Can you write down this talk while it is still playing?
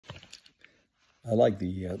I like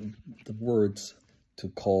the words to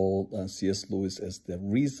call C.S. Lewis as the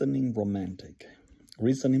reasoning romantic.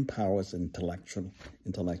 Reasoning power is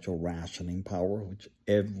intellectual rationing power, which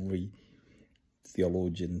every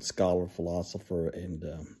theologian, scholar, philosopher, and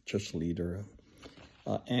church leader,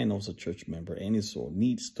 and also church member, any sort,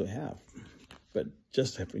 needs to have. But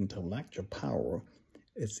just have intellectual power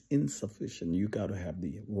is insufficient. You got to have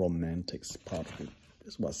the romantics part of it.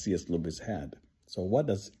 That's what C.S. Lewis had. So what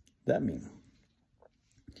does that mean?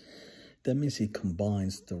 That means he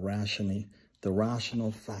combines the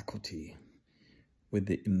rational faculty with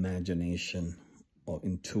the imagination or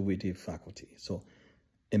intuitive faculty. So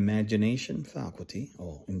imagination faculty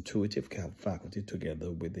or intuitive faculty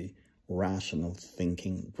together with the rational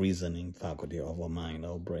thinking, reasoning faculty of our mind,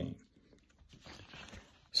 our brain.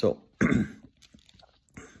 So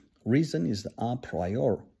reason is the a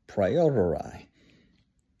priori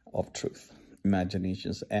of truth.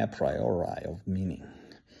 Imagination is a priori of meaning.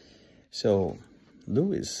 So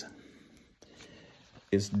Lewis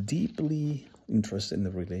is deeply interested in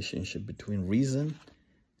the relationship between reason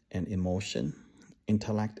and emotion,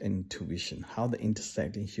 intellect and intuition, how they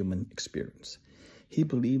intersect in human experience. He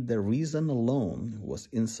believed that reason alone was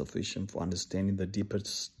insufficient for understanding the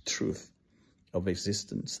deepest truth of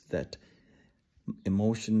existence, that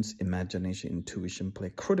emotions, imagination, intuition play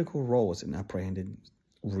critical roles in apprehending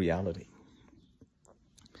reality.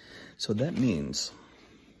 So that means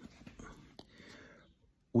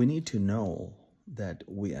we need to know that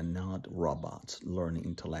we are not robots learning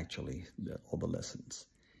intellectually all the lessons.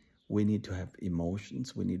 We need to have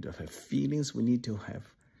emotions. We need to have feelings. We need to have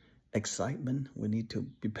excitement. We need to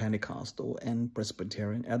be Pentecostal and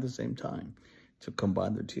Presbyterian at the same time to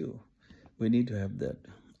combine the two. We need to have that,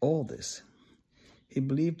 all this. He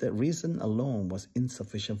believed that reason alone was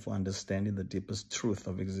insufficient for understanding the deepest truth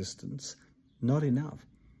of existence. Not enough.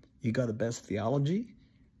 You got the best theology?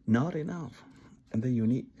 Not enough. And then you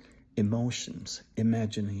need emotions,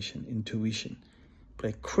 imagination, intuition,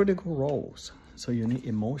 play critical roles. So you need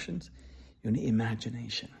emotions, you need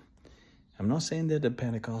imagination. I'm not saying that the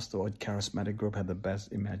Pentecostal or charismatic group have the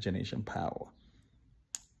best imagination power.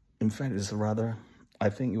 In fact, it's rather, I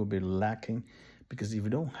think it will be lacking, because if you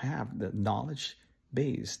don't have the knowledge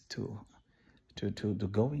base to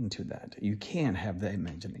go into that, you can't have the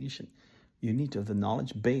imagination. You need to have the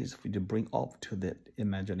knowledge base for you to bring up to that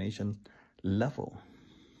imagination level.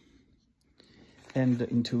 And the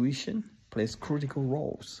intuition plays critical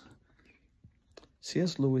roles.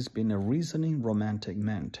 C.S. Lewis, being a reasoning romantic,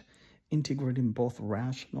 meant integrating both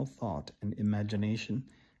rational thought and imaginative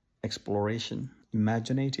exploration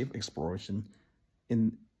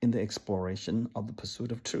in the exploration of the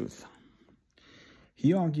pursuit of truth.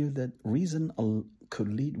 He argued that reason could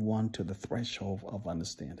lead one to the threshold of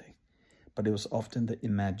understanding, but it was often the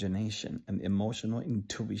imagination and emotional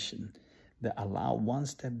intuition that allow one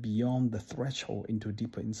step beyond the threshold into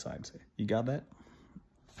deeper insights. You got that?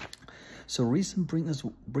 So reason brings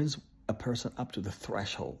a person up to the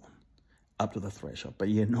threshold, but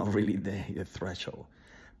you're not really there, your threshold.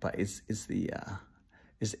 But it's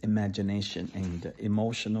imagination and the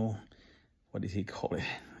emotional, what did he call it?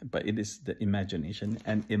 But it is the imagination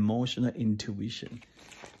and emotional intuition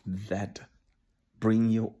that bring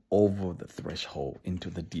you over the threshold into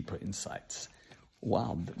the deeper insights.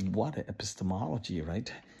 Wow, what an epistemology,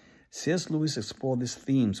 right? C.S. Lewis explored these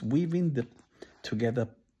themes, weaving together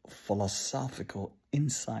philosophical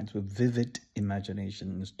insights with vivid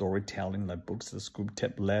imagination and storytelling, like books, the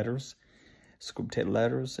Screwtape Letters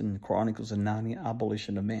and Chronicles of Narnia,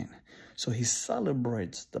 Abolition of Man. So he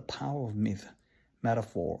celebrates the power of myth,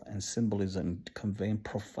 metaphor, and symbolism, conveying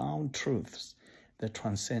profound truths that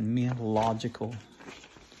transcend mere logical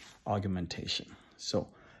argumentation. So,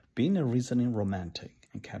 being a reasoning romantic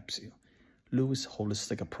encapsulates Lewis'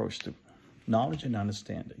 holistic approach to knowledge and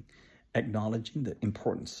understanding, acknowledging the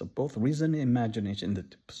importance of both reason and imagination in the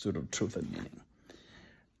pursuit of truth and meaning.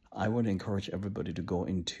 I would encourage everybody to go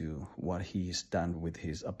into what he's done with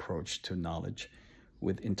his approach to knowledge,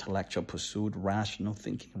 with intellectual pursuit, rational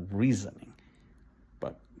thinking, reasoning,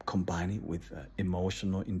 but combining with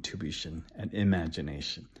emotional intuition and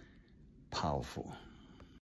imagination. Powerful.